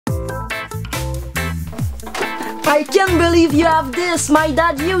I can't believe you have this. My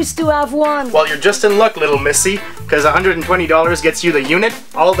dad used to have one. Well, you're just in luck, little missy, because $120 gets you the unit,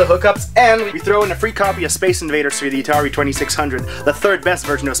 all the hookups, and we throw in a free copy of Space Invaders for the Atari 2600, the third best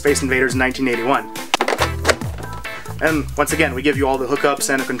version of Space Invaders in 1981. And once again, we give you all the hookups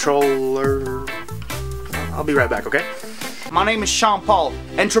and a controller. I'll be right back, okay? My name is Sean Paul,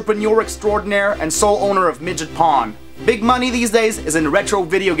 entrepreneur extraordinaire and sole owner of Midget Pawn. Big money these days is in retro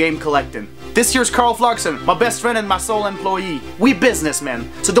video game collecting. This here's Qarl Flarkson, my best friend and my sole employee. We businessmen,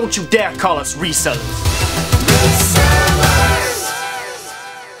 so don't you dare call us resellers.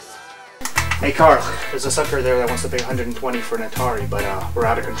 Hey Qarl, there's a sucker there that wants to pay $120 for an Atari, but we're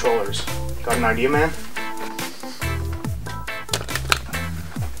out of controllers. Got an idea, man?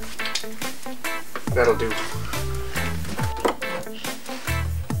 That'll do.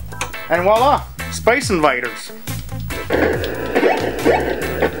 And voila! Space Invaders!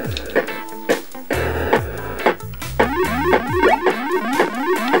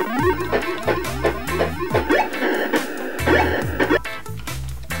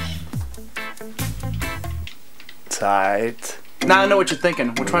 Tight. Now I know what you're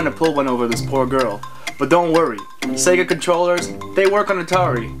thinking, we're trying to pull one over this poor girl. But don't worry, Sega controllers, they work on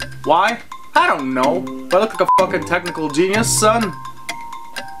Atari. Why? I don't know. Do I look like a fucking technical genius, son?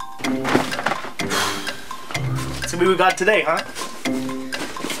 See what we got today, huh?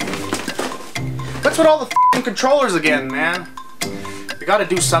 What's with all the f***ing controllers again, man? We gotta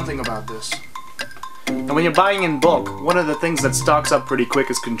do something about this. And when you're buying in bulk, one of the things that stocks up pretty quick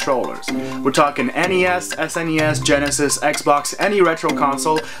is controllers. We're talking NES, SNES, Genesis, Xbox, any retro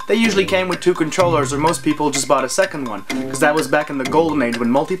console. They usually came with 2 controllers, or most people just bought a second one. Because that was back in the golden age when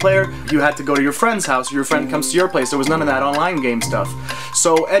multiplayer, you had to go to your friend's house, or your friend comes to your place. There was none of that online game stuff.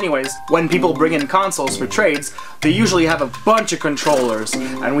 So anyways, when people bring in consoles for trades, they usually have a bunch of controllers,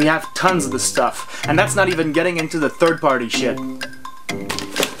 and we have tons of the stuff. And that's not even getting into the third-party shit.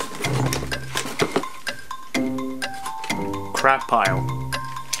 Crap pile.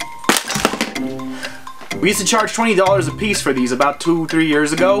 We used to charge $20 a piece for these about 2-3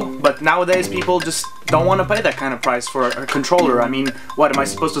 years ago, but nowadays people just don't want to pay that kind of price for a controller. I mean, what, am I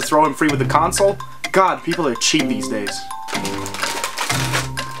supposed to throw in free with the console? God, people are cheap these days.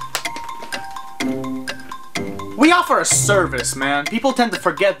 We offer a service, man. People tend to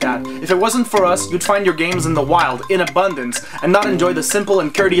forget that. If it wasn't for us, you'd find your games in the wild, in abundance, and not enjoy the simple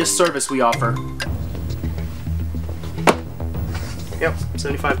and courteous service we offer. Yep,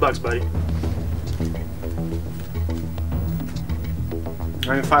 $75, buddy.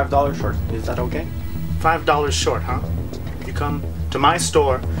 I'm $5 short. Is that okay? $5 short, huh? You come to my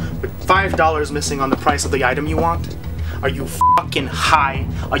store with $5 missing on the price of the item you want? Are you fucking high?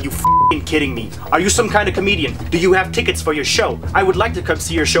 Are you fucking kidding me? Are you some kind of comedian? Do you have tickets for your show? I would like to come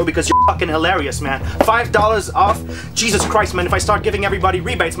see your show because you're fucking hilarious, man. $5 off? Jesus Christ, man, if I start giving everybody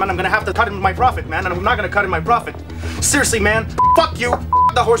rebates, man, I'm gonna have to cut in my profit, man, and I'm not gonna cut in my profit. Seriously, man, fuck you,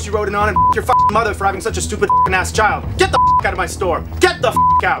 the horse you rode in on, and your fucking mother for having such a stupid fucking ass child. Get the out of my store. Get the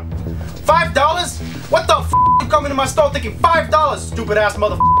out. $5? What the you come into my store thinking $5, stupid ass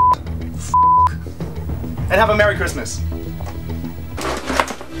motherfucker. And have a Merry Christmas.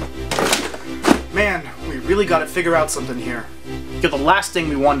 Man, we really gotta figure out something here. Because the last thing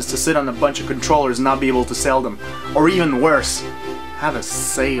we want is to sit on a bunch of controllers and not be able to sell them. Or even worse, have a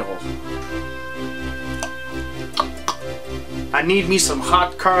sale. I need me some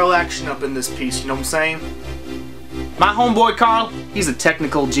hot Qarl action up in this piece, you know what I'm saying? My homeboy Qarl, he's a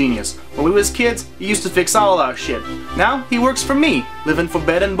technical genius. When we was kids, he used to fix all our shit. Now, he works for me, living for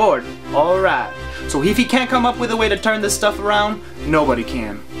bed and board. Alright. So if he can't come up with a way to turn this stuff around, nobody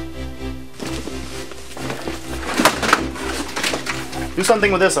can. Do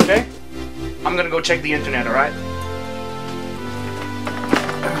something with this, okay? I'm gonna go check the internet, alright?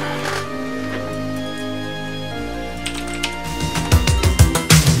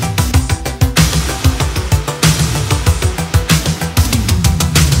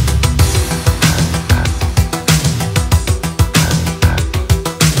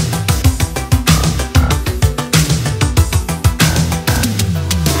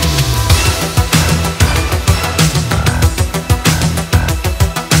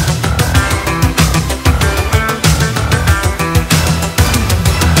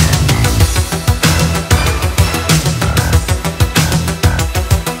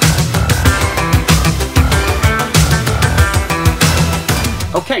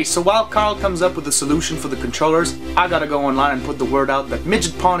 Okay, so while Qarl comes up with a solution for the controllers, I gotta go online and put the word out that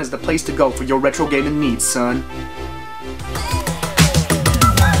Midget Pawn is the place to go for your retro gaming needs, son.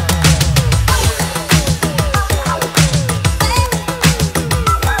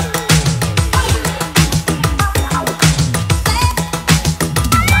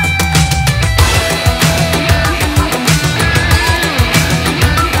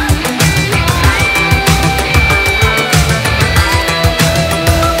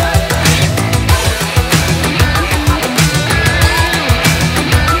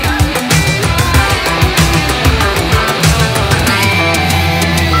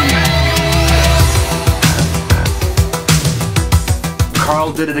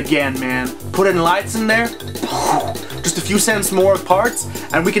 Qarl did it again, man. Put in lights in there, just a few cents more of parts,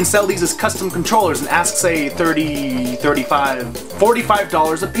 and we can sell these as custom controllers and ask, say, $30, $35,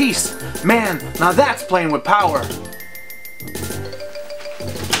 $45 a piece. Man, now that's playing with power.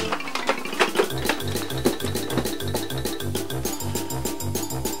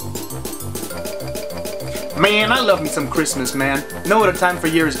 Man, I love me some Christmas, man. No other time for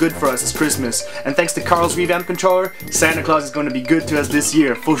year is good for us as Christmas. And thanks to Qarl's revamped controller, Santa Claus is going to be good to us this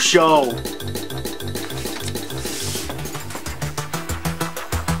year, for sure.